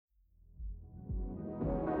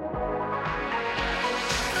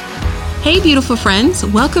Hey, beautiful friends.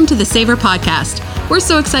 Welcome to the Savor Podcast. We're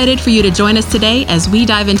so excited for you to join us today as we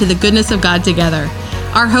dive into the goodness of God together.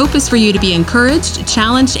 Our hope is for you to be encouraged,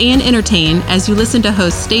 challenged, and entertained as you listen to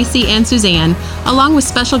hosts Stacy and Suzanne, along with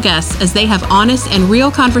special guests as they have honest and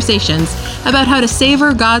real conversations about how to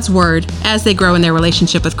savor God's Word as they grow in their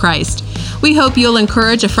relationship with Christ. We hope you'll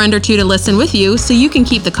encourage a friend or two to listen with you so you can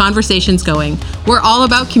keep the conversations going. We're all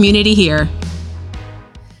about community here.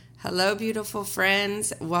 Hello, beautiful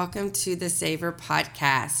friends. Welcome to the Savor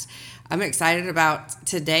Podcast. I'm excited about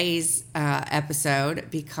today's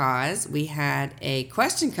episode because we had a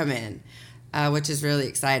question come in, which is really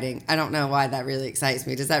exciting. I don't know why that really excites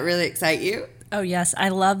me. Does that really excite you? Oh, yes. I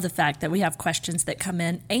love the fact that we have questions that come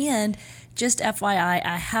in. And just FYI,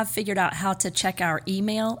 I have figured out how to check our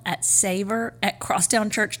email at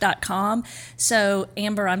savor@crosstownchurch.com. So,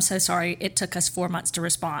 Amber, I'm so sorry. It took us 4 months to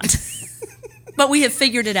respond. But we have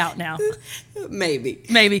figured it out now.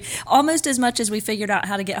 Maybe. Almost as much as we figured out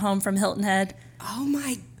how to get home from Hilton Head. Oh,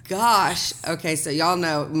 my gosh. Okay, so y'all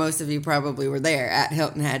know, most of you probably were there at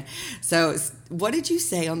Hilton Head. So what did you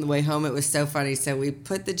say on the way home? It was so funny. So we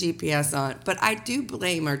put the GPS on, but I do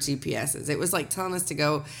blame our GPSs. It was like telling us to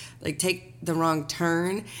go, like, take the wrong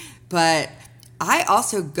turn. But I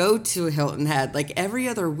also go to Hilton Head like every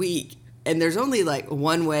other week. And there's only like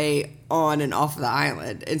one way on and off of the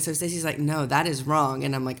island. And so Stacey's like, no, that is wrong.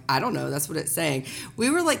 And I'm like, I don't know. That's what it's saying.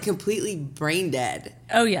 We were like completely brain dead.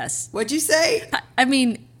 Oh, yes. What'd you say? I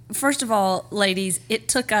mean, first of all, ladies, it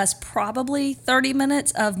took us probably 30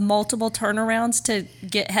 minutes of multiple turnarounds to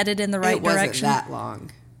get headed in the right direction. It wasn't that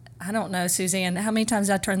long. I don't know, Suzanne. How many times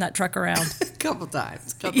did I turn that truck around? A couple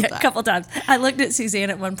times. A couple times. I looked at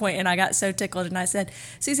Suzanne at one point and I got so tickled and I said,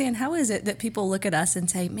 Suzanne, how is it that people look at us and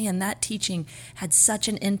say, man, that teaching had such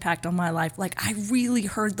an impact on my life? Like, I really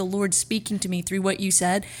heard the Lord speaking to me through what you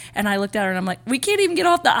said. And I looked at her and I'm like, we can't even get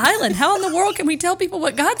off the island. How in the world can we tell people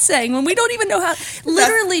what God's saying when we don't even know how?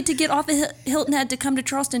 Literally, to get off of Hilton Head to come to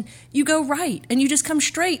Charleston, you go right and you just come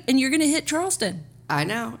straight and you're going to hit Charleston. I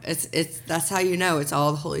know. It's that's how you know it's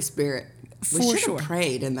all the Holy Spirit. We should have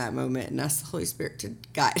prayed in that moment and asked the Holy Spirit to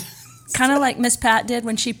guide. Kind of like Miss Pat did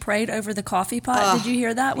when she prayed over the coffee pot. Did you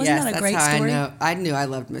hear that? Wasn't that a great story? I knew I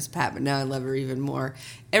loved Miss Pat, but now I love her even more.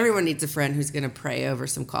 Everyone needs a friend who's going to pray over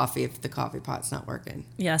some coffee if the coffee pot's not working.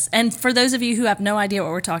 Yes. And for those of you who have no idea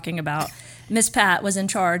what we're talking about, Miss Pat was in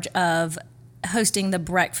charge of hosting the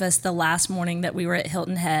breakfast the last morning that we were at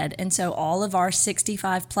Hilton Head. And so all of our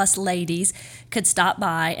 65 plus ladies could stop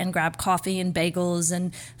by and grab coffee and bagels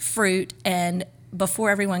and fruit. And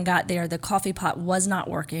before everyone got there, the coffee pot was not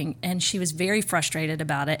working and she was very frustrated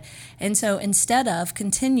about it. And so instead of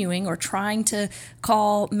continuing or trying to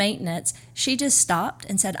call maintenance, she just stopped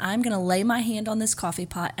and said, I'm going to lay my hand on this coffee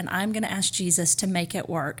pot and I'm going to ask Jesus to make it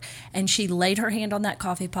work. And she laid her hand on that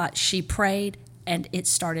coffee pot. She prayed and it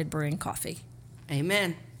started brewing coffee.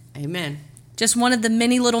 Amen. Just one of the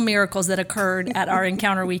many little miracles that occurred at our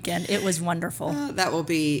encounter weekend. It was wonderful. That will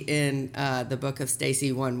be in the book of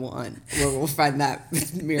Stacy 1:1, where we'll find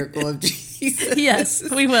that miracle of Jesus. Yes,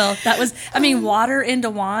 we will. That was, water into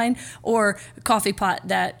wine or a coffee pot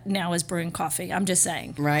that now is brewing coffee. I'm just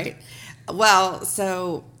saying. Right. Well,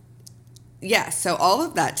 so all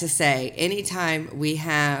of that to say, anytime we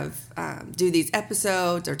have do these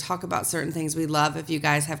episodes or talk about certain things, we love if you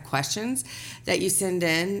guys have questions that you send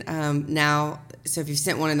in now. So if you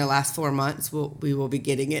sent one in the last 4 months, we will be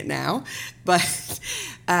getting it now. But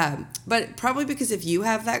probably because if you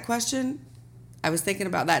have that question, I was thinking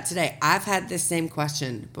about that today. I've had this same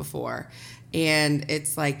question before. And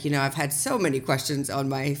it's like, I've had so many questions on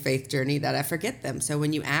my faith journey that I forget them. So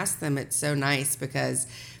when you ask them, it's so nice because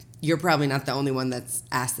you're probably not the only one that's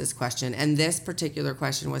asked this question. And this particular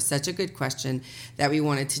question was such a good question that we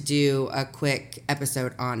wanted to do a quick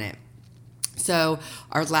episode on it. So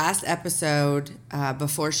our last episode,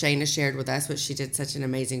 before Shayna shared with us, which she did such an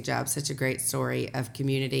amazing job, such a great story of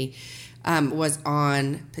community, was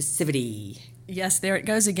on passivity. Yes, there it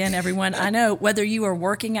goes again, everyone. I know whether you are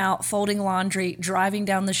working out, folding laundry, driving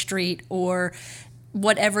down the street, or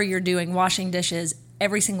whatever you're doing, washing dishes,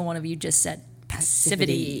 every single one of you just said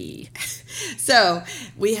passivity. So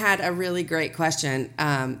we had a really great question.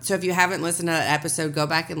 So if you haven't listened to that episode, go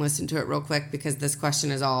back and listen to it real quick because this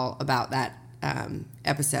question is all about that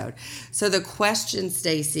episode. So the question,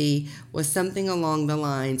 Stacy, was something along the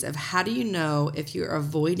lines of how do you know if you're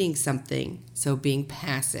avoiding something, so being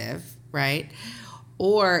passive, right?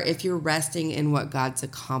 Or if you're resting in what God's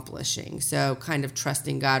accomplishing. So kind of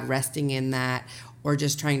trusting God, resting in that, or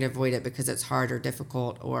just trying to avoid it because it's hard or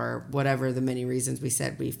difficult or whatever the many reasons we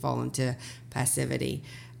said we fall into passivity.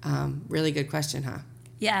 Really good question, huh?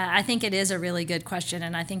 Yeah, I think it is a really good question,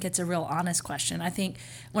 and I think it's a real honest question. I think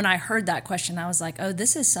when I heard that question, I was like, oh,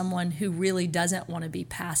 this is someone who really doesn't want to be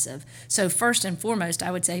passive. So first and foremost,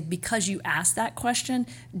 I would say because you asked that question,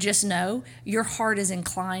 just know your heart is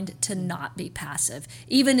inclined to not be passive.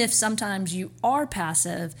 Even if sometimes you are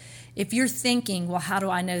passive, if you're thinking, well, how do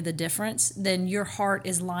I know the difference? Then your heart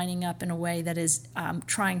is lining up in a way that is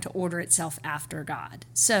trying to order itself after God.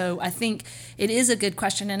 So I think it is a good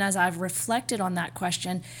question. And as I've reflected on that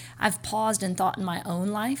question, I've paused and thought in my own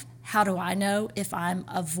life, how do I know if I'm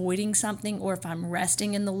avoiding something or if I'm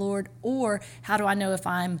resting in the Lord? Or how do I know if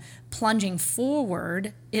I'm plunging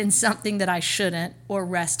forward in something that I shouldn't or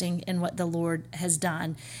resting in what the Lord has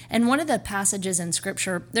done? And one of the passages in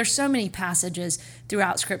Scripture, there's so many passages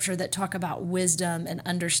throughout Scripture that talk about wisdom and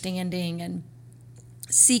understanding and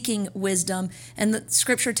seeking wisdom. And the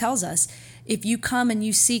Scripture tells us, if you come and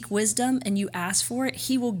you seek wisdom and you ask for it,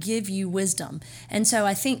 he will give you wisdom. And so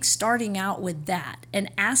I think starting out with that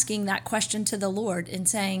and asking that question to the Lord and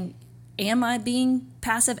saying, am I being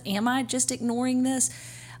passive? Am I just ignoring this?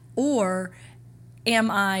 Or am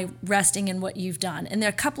I resting in what you've done? And there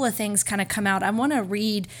are a couple of things kind of come out. I want to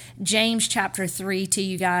read James chapter 3 to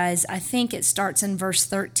you guys. I think it starts in verse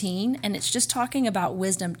 13, and it's just talking about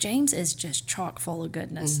wisdom. James is just chock full of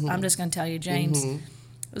goodness. Mm-hmm. I'm just going to tell you, James. Mm-hmm.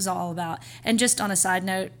 Was all about. And just on a side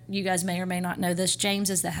note, you guys may or may not know this, James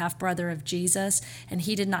is the half-brother of Jesus, and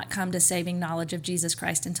he did not come to saving knowledge of Jesus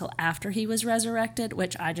Christ until after he was resurrected,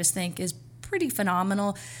 which I just think is pretty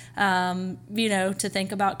phenomenal, to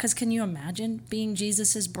think about. Because can you imagine being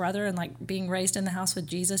Jesus's brother and like being raised in the house with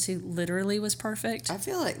Jesus, who literally was perfect? I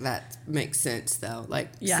feel like that makes sense, though. Like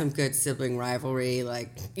some good sibling rivalry. Like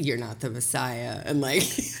you're not the Messiah, and like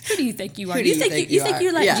who do you think you are? You think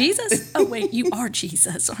you're like Jesus? Oh wait, you are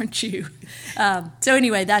Jesus, aren't you? So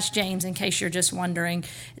anyway, that's James. In case you're just wondering,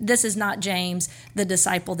 this is not James, the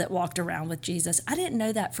disciple that walked around with Jesus. I didn't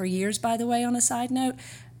know that for years, by the way. On a side note.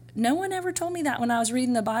 No one ever told me that when I was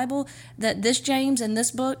reading the Bible, that this James in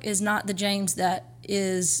this book is not the James that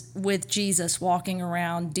is with Jesus walking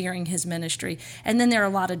around during his ministry. And then there are a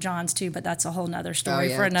lot of Johns too, but that's a whole nother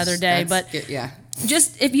story for another day. But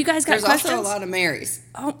just if you guys got questions. There's also a lot of Marys.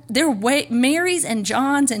 Oh, there are Marys and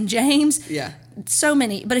Johns and James. Yeah. So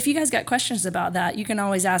many. But if you guys got questions about that, you can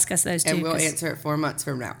always ask us those too. And we'll answer it 4 months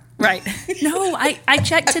from now. Right. No, I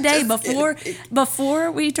checked today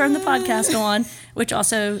before we turned the podcast on, which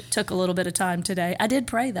also took a little bit of time today. I did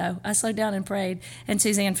pray, though. I slowed down and prayed, and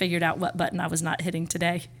Suzanne figured out what button I was not hitting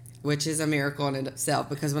today. Which is a miracle in itself,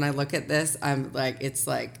 because when I look at this, I'm like, it's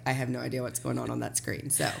like I have no idea what's going on that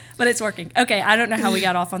screen. So, but it's working. Okay, I don't know how we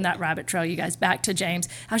got off on that rabbit trail, you guys. Back to James.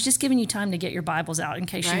 I was just giving you time to get your Bibles out in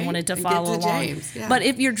case you wanted to follow along. James, yeah. But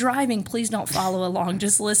if you're driving, please don't follow along.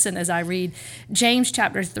 Just listen as I read James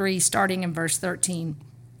chapter 3, starting in verse 13.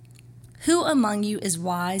 Who among you is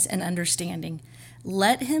wise and understanding?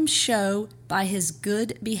 Let him show by his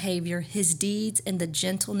good behavior his deeds in the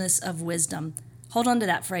gentleness of wisdom. Hold on to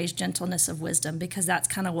that phrase, gentleness of wisdom, because that's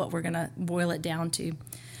kind of what we're going to boil it down to.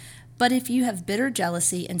 But if you have bitter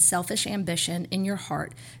jealousy and selfish ambition in your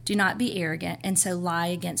heart, do not be arrogant and so lie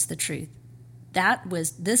against the truth.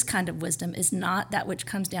 This kind of wisdom is not that which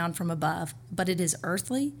comes down from above, but it is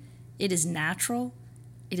earthly, it is natural,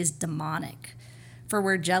 it is demonic. For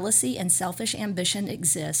where jealousy and selfish ambition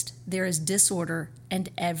exist, there is disorder and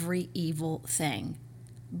every evil thing.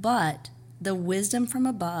 But the wisdom from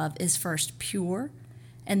above is first pure,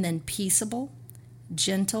 and then peaceable,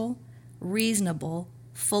 gentle, reasonable,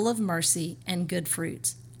 full of mercy and good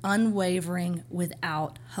fruits, unwavering,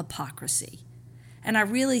 without hypocrisy. And I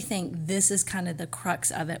really think this is kind of the crux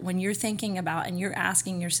of it. When you're thinking about and you're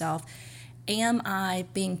asking yourself, am I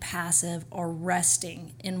being passive or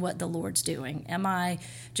resting in what the Lord's doing? Am I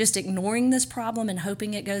just ignoring this problem and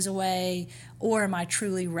hoping it goes away, or am I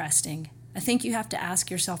truly resting? I think you have to ask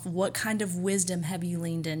yourself, what kind of wisdom have you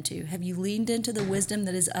leaned into? Have you leaned into the wisdom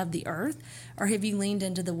that is of the earth, or have you leaned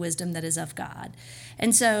into the wisdom that is of God?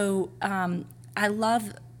 And so I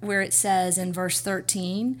love where it says in verse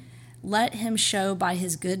 13, let him show by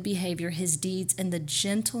his good behavior his deeds in the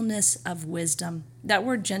gentleness of wisdom. That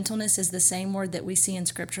word gentleness is the same word that we see in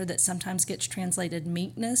Scripture that sometimes gets translated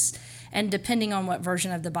meekness. And depending on what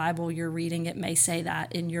version of the Bible you're reading, it may say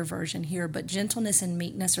that in your version here. But gentleness and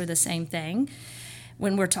meekness are the same thing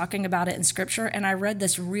when we're talking about it in Scripture. And I read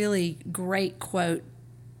this really great quote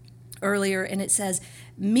earlier, and it says,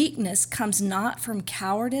 meekness comes not from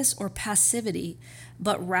cowardice or passivity,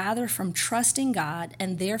 but rather from trusting God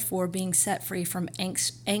and therefore being set free from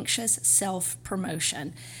anxious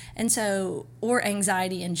self-promotion, and so, or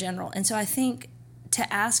anxiety in general. And so I think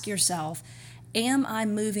to ask yourself, am I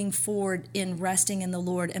moving forward in resting in the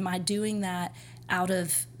Lord? Am I doing that out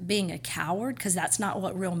of being a coward? Because that's not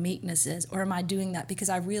what real meekness is. Or am I doing that because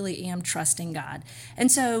I really am trusting God?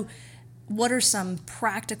 And so what are some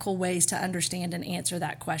practical ways to understand and answer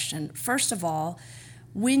that question? First of all,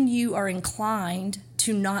 when you are inclined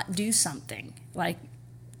to not do something, like,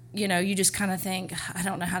 you just kind of think, I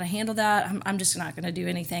don't know how to handle that. I'm just not going to do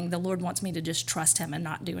anything. The Lord wants me to just trust him and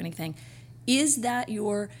not do anything. Is that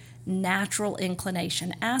your natural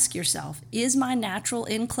inclination? Ask yourself, is my natural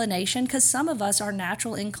inclination, because some of us, our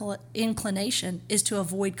natural inclination is to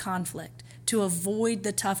avoid conflict, to avoid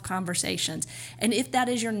the tough conversations. And if that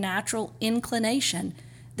is your natural inclination,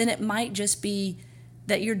 then it might just be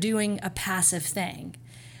that you're doing a passive thing.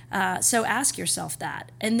 So ask yourself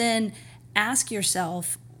that. And then ask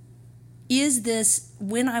yourself, is this,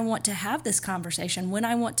 when I want to have this conversation, when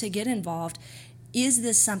I want to get involved, is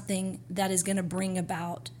this something that is going to bring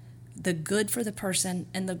about the good for the person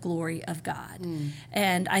and the glory of God?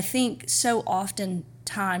 And I think so often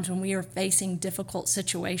times when we are facing difficult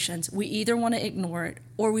situations, we either want to ignore it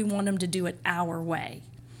or we want them to do it our way.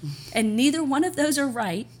 And neither one of those are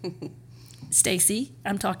right. Stacy,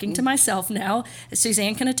 I'm talking to myself now.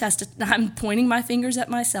 Suzanne can attest, I'm pointing my fingers at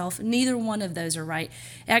myself. Neither one of those are right.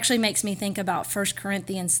 It actually makes me think about 1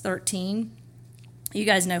 Corinthians 13. You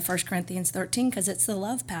guys know 1 Corinthians 13 because it's the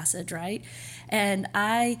love passage, right? And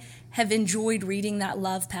I have enjoyed reading that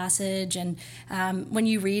love passage. And when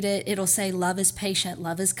you read it, it'll say love is patient,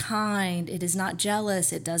 love is kind, it is not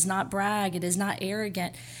jealous, it does not brag, it is not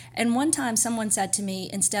arrogant. And one time someone said to me,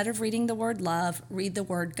 instead of reading the word love, read the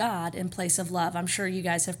word God in place of love. I'm sure you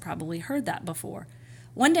guys have probably heard that before.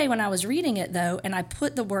 One day when I was reading it, though, and I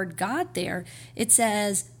put the word God there, it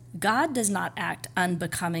says, God does not act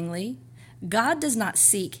unbecomingly. God does not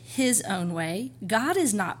seek his own way. God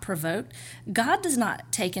is not provoked. God does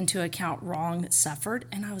not take into account wrong suffered.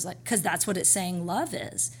 And I was like, because that's what it's saying love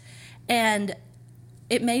is. And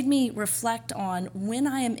it made me reflect on when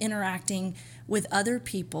I am interacting with other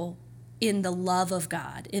people in the love of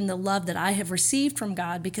God, in the love that I have received from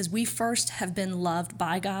God, because we first have been loved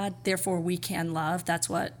by God, therefore we can love. That's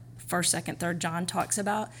what 1st, 2nd, 3rd John talks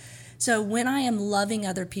about. So when I am loving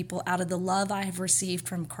other people out of the love I have received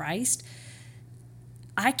from Christ,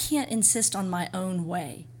 I can't insist on my own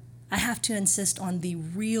way. I have to insist on the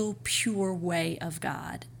real, pure way of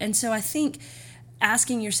God. And so I think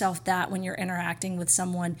asking yourself that when you're interacting with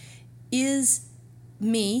someone, is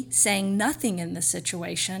me saying nothing in this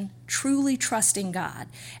situation truly trusting God?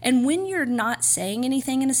 And when you're not saying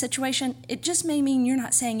anything in a situation, it just may mean you're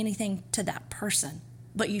not saying anything to that person,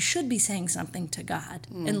 but you should be saying something to God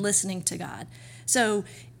and listening to God. So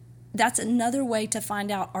that's another way to find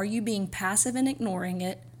out, are you being passive and ignoring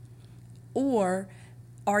it, or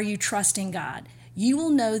are you trusting God? You will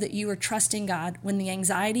know that you are trusting God when the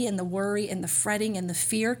anxiety and the worry and the fretting and the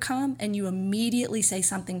fear come, and you immediately say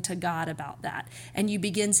something to God about that. And you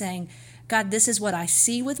begin saying, God, this is what I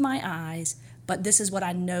see with my eyes, but this is what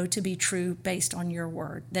I know to be true based on your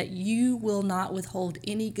word, that you will not withhold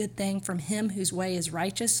any good thing from him whose way is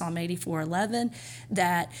righteous, Psalm 84:11,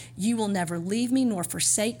 that you will never leave me nor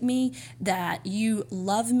forsake me, that you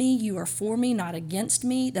love me, you are for me, not against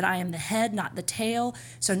me, that I am the head, not the tail.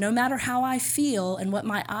 So no matter how I feel and what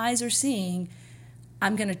my eyes are seeing,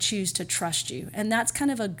 I'm going to choose to trust you. And that's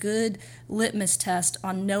kind of a good litmus test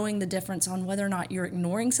on knowing the difference on whether or not you're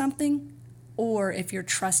ignoring something or if you're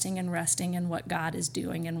trusting and resting in what God is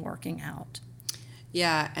doing and working out.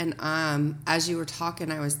 Yeah, and as you were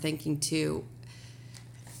talking, I was thinking too,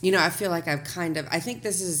 I feel like I think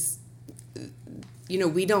this is,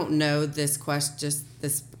 we don't know this question, just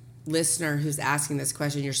this listener who's asking this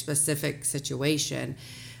question, your specific situation,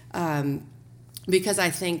 because I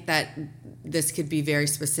think that this could be very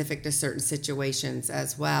specific to certain situations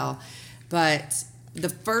as well. But the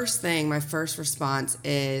first thing, my first response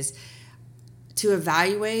is to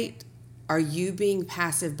evaluate, are you being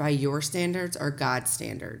passive by your standards or God's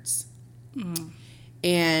standards?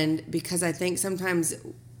 And because I think sometimes,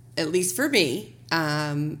 at least for me,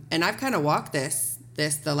 and I've kind of walked this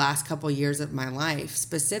the last couple years of my life,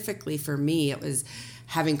 specifically for me, it was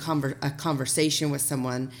having a conversation with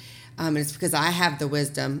someone. And it's because I have the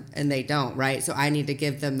wisdom and they don't, right? So I need to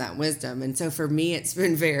give them that wisdom. And so for me, it's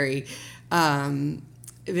been very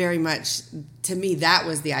much, to me, that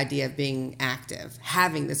was the idea of being active,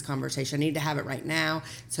 having this conversation. I need to have it right now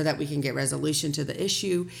so that we can get resolution to the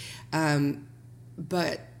issue.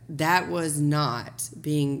 But that was not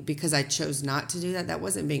being, because I chose not to do that, that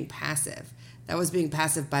wasn't being passive. That was being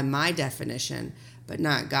passive by my definition, but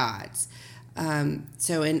not God's.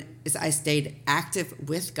 So I stayed active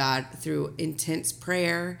with God through intense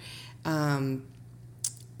prayer,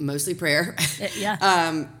 Mostly prayer.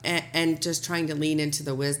 Yeah. And just trying to lean into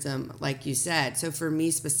the wisdom, like you said. So for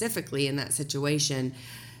me specifically in that situation,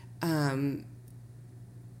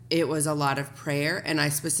 it was a lot of prayer. And I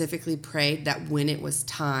specifically prayed that when it was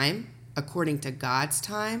time, according to God's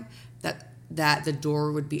time, that the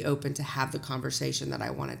door would be open to have the conversation that I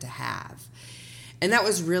wanted to have. And that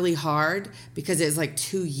was really hard because it was like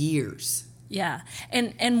 2 years. Yeah.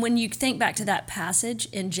 And when you think back to that passage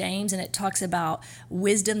in James, and it talks about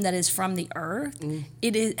wisdom that is from the earth,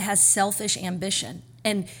 it has selfish ambition.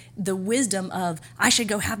 And the wisdom of, I should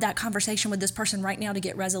go have that conversation with this person right now to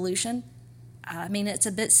get resolution. I mean, it's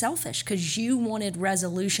a bit selfish because you wanted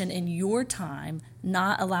resolution in your time,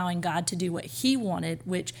 not allowing God to do what he wanted,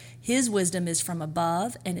 which his wisdom is from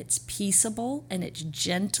above, and it's peaceable and it's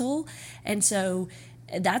gentle. And so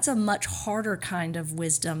that's a much harder kind of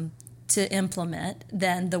wisdom to implement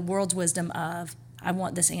than the world's wisdom of, I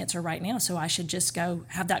want this answer right now, so I should just go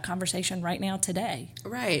have that conversation right now today.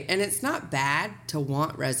 Right. And it's not bad to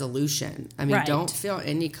want resolution. I mean, don't feel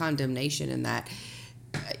any condemnation in that,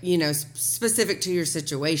 specific to your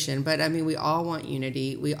situation. But I mean, we all want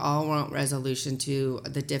unity. We all want resolution to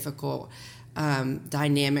the difficult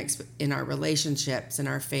dynamics in our relationships and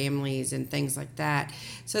our families and things like that.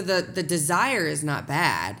 So the desire is not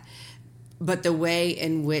bad, but the way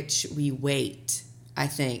in which we wait, I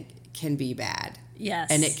think, can be bad. Yes.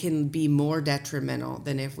 And it can be more detrimental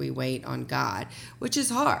than if we wait on God, which is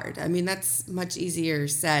hard. I mean, that's much easier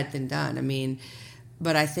said than done. I mean,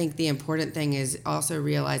 but I think the important thing is also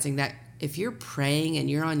realizing that if you're praying and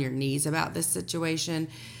you're on your knees about this situation,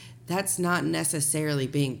 that's not necessarily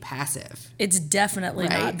being passive. It's definitely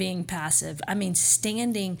not being passive. I mean,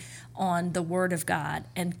 standing on the Word of God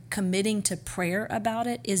and committing to prayer about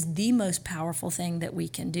it is the most powerful thing that we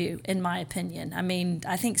can do, in my opinion. I mean,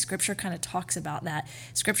 I think Scripture kind of talks about that.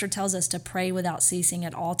 Scripture tells us to pray without ceasing,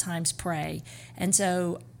 at all times pray. And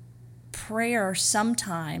so prayer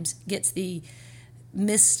sometimes gets the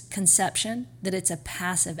misconception that it's a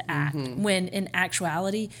passive act, when in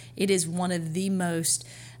actuality, it is one of the most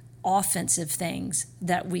offensive things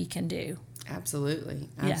that we can do. Absolutely.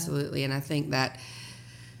 Yeah. And I think that,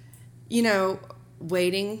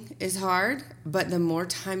 waiting is hard, but the more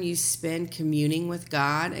time you spend communing with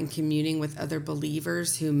God and communing with other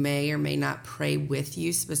believers who may or may not pray with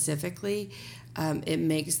you specifically, it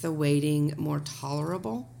makes the waiting more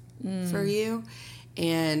tolerable for you.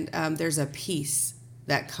 And there's a peace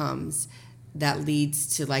that comes that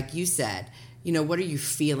leads to, like you said, what are you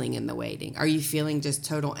feeling in the waiting? Are you feeling just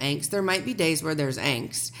total angst? There might be days where there's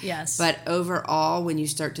angst. Yes. But overall, when you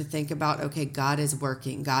start to think about, okay, God is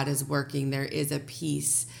working, there is a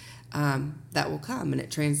peace that will come, and it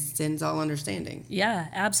transcends all understanding. Yeah,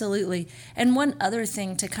 absolutely. And one other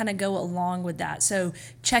thing to kind of go along with that. So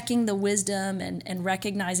checking the wisdom and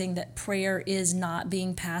recognizing that prayer is not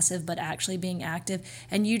being passive, but actually being active.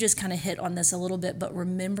 And you just kind of hit on this a little bit, but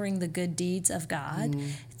remembering the good deeds of God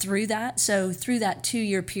through that. So through that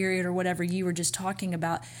 2-year period or whatever you were just talking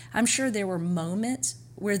about, I'm sure there were moments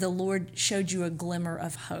where the Lord showed you a glimmer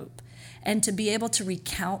of hope. And to be able to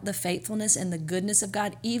recount the faithfulness and the goodness of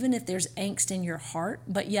God, even if there's angst in your heart,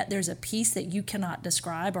 but yet there's a peace that you cannot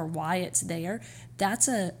describe or why it's there, that's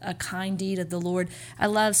a kind deed of the Lord. I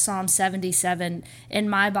love Psalm 77. In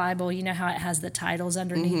my Bible, you know how it has the titles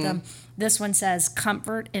underneath them? This one says,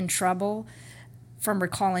 Comfort in Trouble, from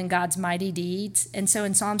recalling God's mighty deeds. And so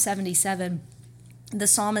in Psalm 77, the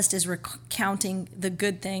psalmist is recounting the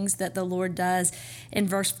good things that the Lord does. In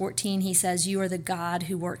verse 14, he says, You are the God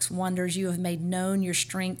who works wonders. You have made known your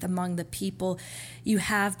strength among the people. You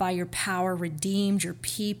have by your power redeemed your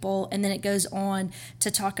people. And then it goes on to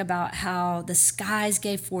talk about how the skies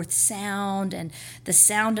gave forth sound, and the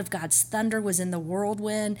sound of God's thunder was in the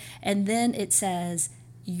whirlwind. And then it says,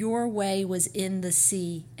 Your way was in the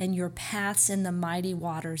sea, and your paths in the mighty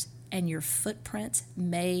waters, and your footprints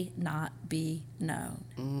may not be known.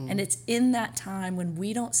 And it's in that time when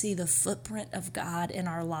we don't see the footprint of God in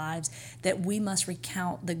our lives that we must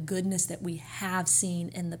recount the goodness that we have seen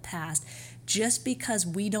in the past. Just because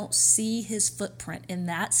we don't see his footprint in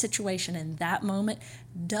that situation, in that moment,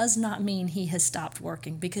 does not mean he has stopped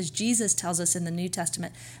working. Because Jesus tells us in the New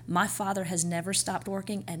Testament, my Father has never stopped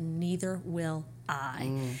working, and neither will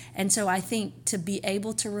I. And so I think to be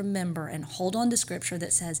able to remember and hold on to Scripture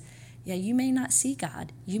that says, yeah, you may not see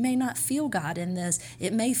God. You may not feel God in this.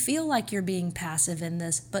 It may feel like you're being passive in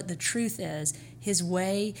this, but the truth is his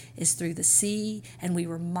way is through the sea, and we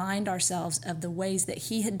remind ourselves of the ways that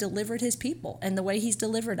he had delivered his people and the way he's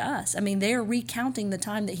delivered us. I mean, they are recounting the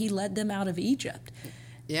time that he led them out of Egypt.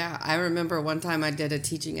 Yeah, I remember one time I did a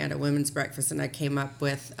teaching at a women's breakfast, and I came up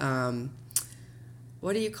with,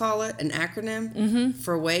 what do you call it? An acronym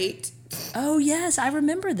for WAIT. Oh, yes, I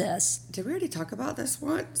remember this. Did we already talk about this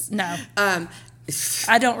once? No. I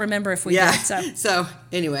don't remember if we did. So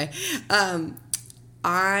anyway,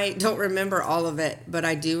 I don't remember all of it, but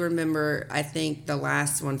I do remember, I think the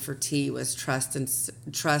last one for T was trust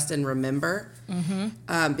and remember.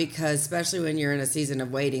 Because especially when you're in a season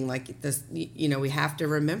of waiting like this, we have to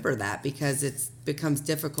remember that, because it becomes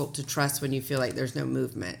difficult to trust when you feel like there's no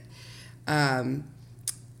movement.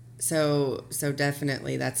 So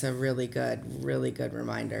definitely that's a really good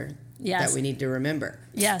reminder. Yes. That we need to remember.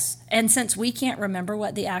 Yes. And since we can't remember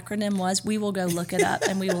what the acronym was, we will go look it up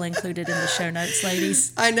and we will include it in the show notes,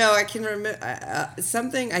 ladies. I know. I can remember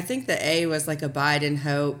something. I think the A was like abide in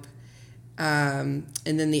hope. And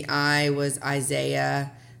then the I was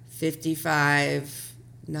Isaiah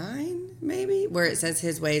 55:9, maybe, where it says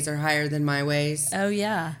his ways are higher than my ways. Oh,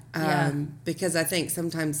 yeah. Because I think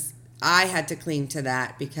sometimes I had to cling to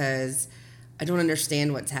that because I don't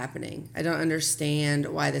understand what's happening. I don't understand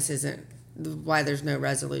why why there's no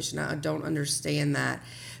resolution. I don't understand that.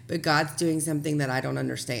 But God's doing something that I don't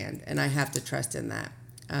understand, and I have to trust in that.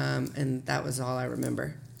 And that was all I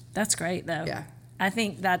remember. That's great, though. Yeah. I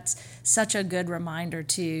think that's such a good reminder,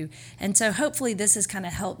 too. And so hopefully this has kind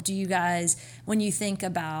of helped you guys when you think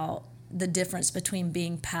about the difference between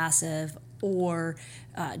being passive or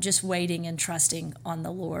just waiting and trusting on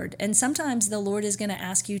the Lord. And sometimes the Lord is going to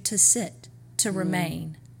ask you to sit, to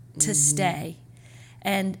remain, to stay.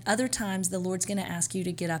 And other times the Lord's going to ask you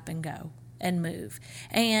to get up and go and move.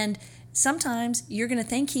 And sometimes you're going to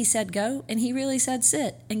think he said go and he really said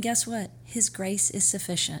sit. And guess what? His grace is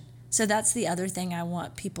sufficient. So that's the other thing I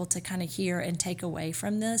want people to kind of hear and take away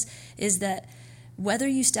from this, is that whether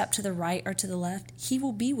you step to the right or to the left, he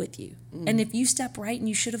will be with you. And if you step right and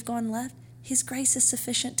you should have gone left, his grace is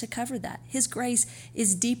sufficient to cover that. His grace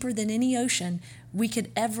is deeper than any ocean we could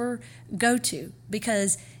ever go to,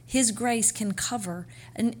 because his grace can cover.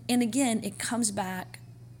 And again, it comes back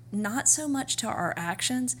not so much to our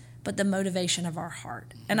actions, but the motivation of our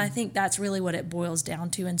heart. And I think that's really what it boils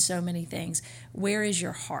down to in so many things. Where is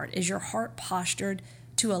your heart? Is your heart postured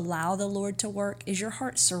to allow the Lord to work? Is your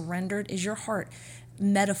heart surrendered? Is your heart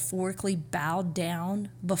metaphorically bowed down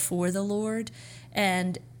before the Lord?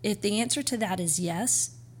 And if the answer to that is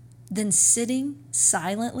yes, then sitting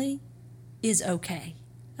silently is okay.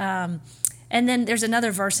 And then there's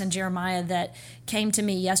another verse in Jeremiah that came to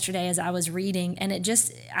me yesterday as I was reading, and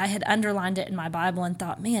I had underlined it in my Bible and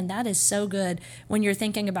thought, man, that is so good when you're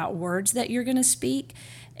thinking about words that you're going to speak.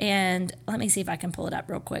 And let me see if I can pull it up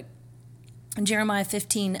real quick. Jeremiah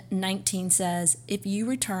 15:19 says, if you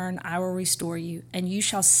return, I will restore you, and you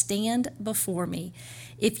shall stand before me.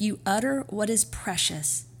 If you utter what is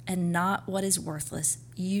precious and not what is worthless,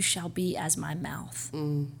 you shall be as my mouth.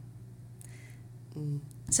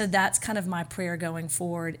 So that's kind of my prayer going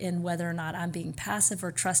forward in whether or not I'm being passive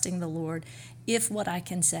or trusting the Lord. If what I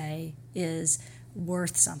can say is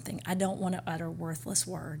worth something, I don't want to utter worthless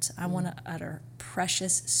words. I want to utter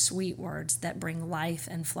precious, sweet words that bring life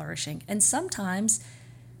and flourishing. And sometimes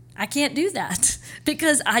I can't do that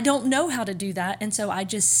because I don't know how to do that. And so I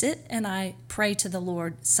just sit and I pray to the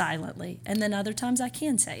Lord silently. And then other times I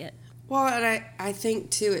can say it. Well, and I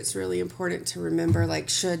think, too, it's really important to remember,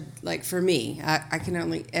 for me, I can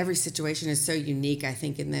only, every situation is so unique, I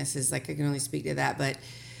think, in this, is I can only speak to that. But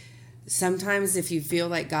sometimes if you feel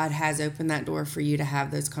like God has opened that door for you to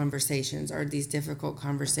have those conversations or these difficult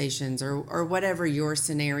conversations or whatever your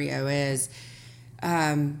scenario is,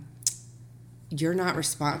 you're not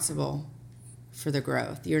responsible for the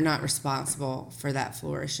growth. You're not responsible for that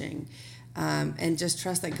flourishing. And just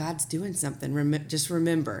trust that God's doing something. Just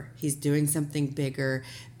remember, he's doing something bigger.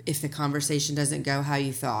 If the conversation doesn't go how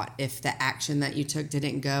you thought, if the action that you took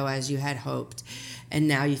didn't go as you had hoped, and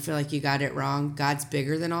now you feel like you got it wrong, God's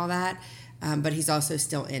bigger than all that, but he's also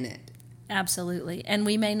still in it. Absolutely. And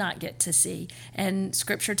we may not get to see. And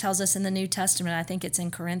Scripture tells us in the New Testament, I think it's in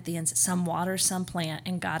Corinthians, some water, some plant,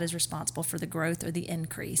 and God is responsible for the growth or the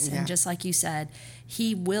increase. Yeah. And just like you said,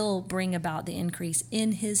 he will bring about the increase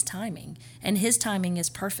in his timing. And his timing is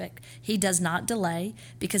perfect. He does not delay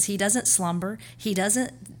because he doesn't slumber. He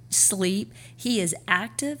doesn't sleep. He is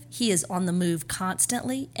active. He is on the move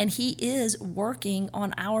constantly, and he is working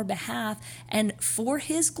on our behalf and for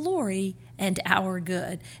his glory and our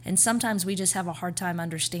good. And sometimes we just have a hard time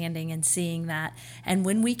understanding and seeing that. And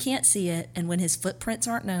when we can't see it and when his footprints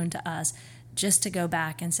aren't known to us, just to go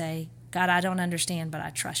back and say, God, I don't understand, but I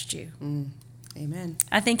trust you. Amen.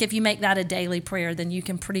 I think if you make that a daily prayer, then you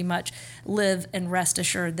can pretty much live and rest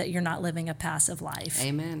assured that you're not living a passive life.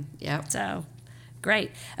 Amen. Yep. So,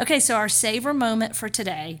 great. Okay, so our savor moment for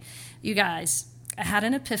today, you guys, I had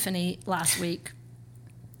an epiphany last week.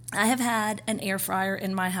 I have had an air fryer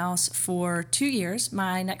in my house for 2 years.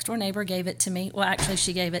 My next door neighbor gave it to me. Well, actually,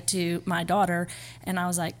 she gave it to my daughter, and I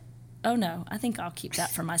was like, oh no, I think I'll keep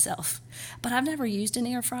that for myself. But I've never used an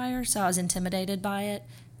air fryer, so I was intimidated by it,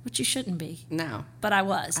 which you shouldn't be. No. But I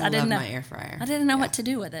was. I didn't know my air fryer. I didn't know what to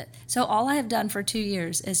do with it. So all I have done for 2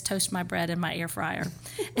 years is toast my bread in my air fryer.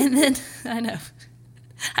 And then, I know,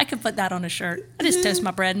 I could put that on a shirt. I just toast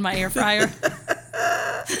my bread in my air fryer.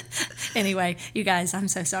 Anyway, you guys, I'm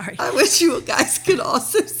so sorry. I wish you guys could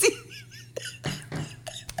also see.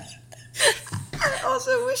 I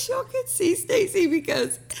also wish y'all could see Stacy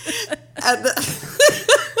because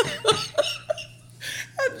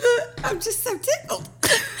I'm just so tickled.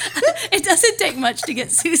 It doesn't take much to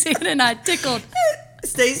get Suzanne and I tickled.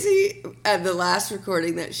 Stacy, at the last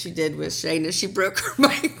recording that she did with Shayna, she broke her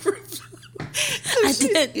microphone. So I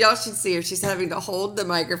did. Y'all should see her. She's having to hold the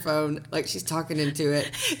microphone like she's talking into it.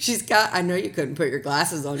 She's got, I know you couldn't put your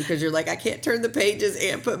glasses on because you're like, I can't turn the pages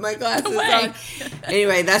and put my glasses on.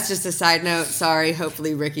 Anyway, that's just a side note. Sorry.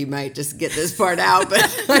 Hopefully Ricky might just get this part out, but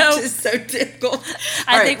I'm just so tickled.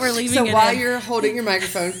 I think we're leaving it So while in. you're holding your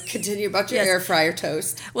microphone, continue about your Yes. air fryer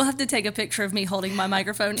toast. We'll have to take a picture of me holding my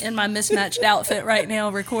microphone in my mismatched outfit right now,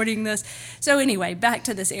 recording this. So anyway, back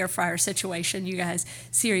to this air fryer situation, you guys.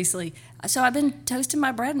 Seriously. So I've been toasting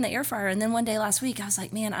my bread in the air fryer, and then one day last week I was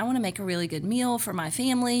like, man, I want to make a really good meal for my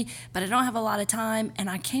family, but I don't have a lot of time. And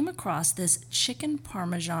I came across this chicken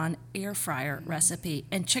parmesan air fryer recipe.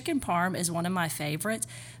 And chicken parm is one of my favorites.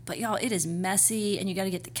 But y'all, it is messy, and you got to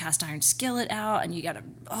get the cast iron skillet out, and you got to,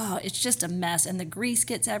 it's just a mess, and the grease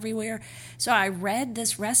gets everywhere. So I read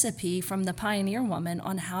this recipe from the Pioneer Woman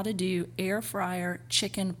on how to do air fryer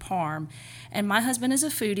chicken parm. And my husband is a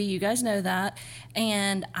foodie, you guys know that,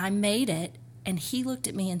 and I made it, and he looked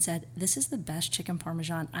at me and said, this is the best chicken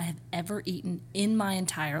parmesan I have ever eaten in my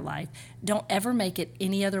entire life. Don't ever make it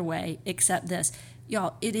any other way except this.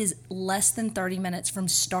 Y'all, it is less than 30 minutes from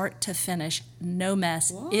start to finish. No mess.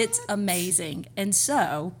 What? It's amazing. And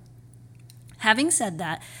so, having said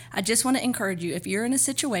that, I just want to encourage you, if you're in a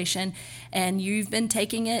situation and you've been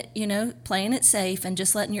taking it, playing it safe and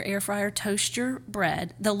just letting your air fryer toast your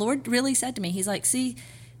bread, the Lord really said to me, he's like, see,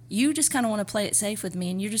 you just kind of want to play it safe with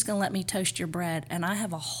me, and you're just going to let me toast your bread, and I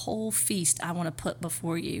have a whole feast I want to put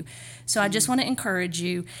before you. So I just want to encourage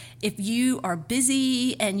you, if you are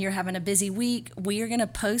busy and you're having a busy week, we are going to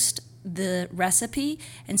post the recipe.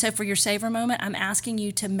 And so for your savor moment, I'm asking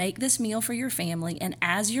you to make this meal for your family, and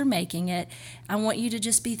as you're making it, I want you to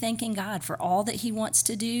just be thanking God for all that He wants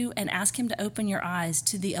to do, and ask Him to open your eyes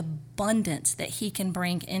to the abundance that He can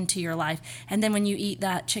bring into your life. And then when you eat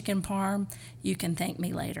that chicken parm, you can thank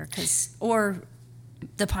me later, or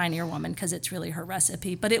the Pioneer Woman, because it's really her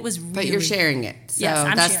recipe. But it was really... But you're sharing it. So Yes,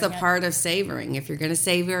 I'm that's sharing the it. part of savoring. If you're going to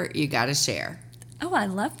savor, you got to share. Oh, I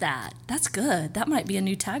love that. That's good. That might be a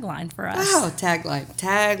new tagline for us. Oh,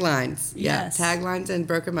 taglines. Yeah, Yes. taglines and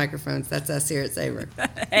broken microphones. That's us here at Savor.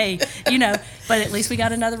 Hey, but at least we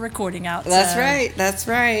got another recording out. That's so- right. That's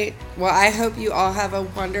right. Well, I hope you all have a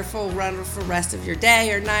wonderful rest of your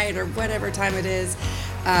day or night or whatever time it is.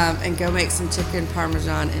 And go make some chicken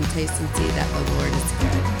parmesan and taste and see that the Lord is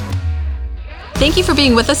good. Thank you for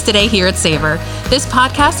being with us today here at Savor. This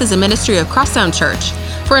podcast is a ministry of Crosstown Church.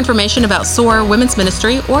 For information about SOAR Women's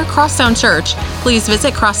Ministry or Crosstown Church, please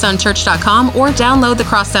visit crosstownchurch.com or download the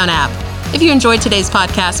Crosstown app. If you enjoyed today's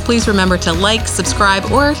podcast, please remember to like, subscribe,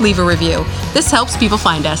 or leave a review. This helps people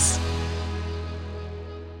find us.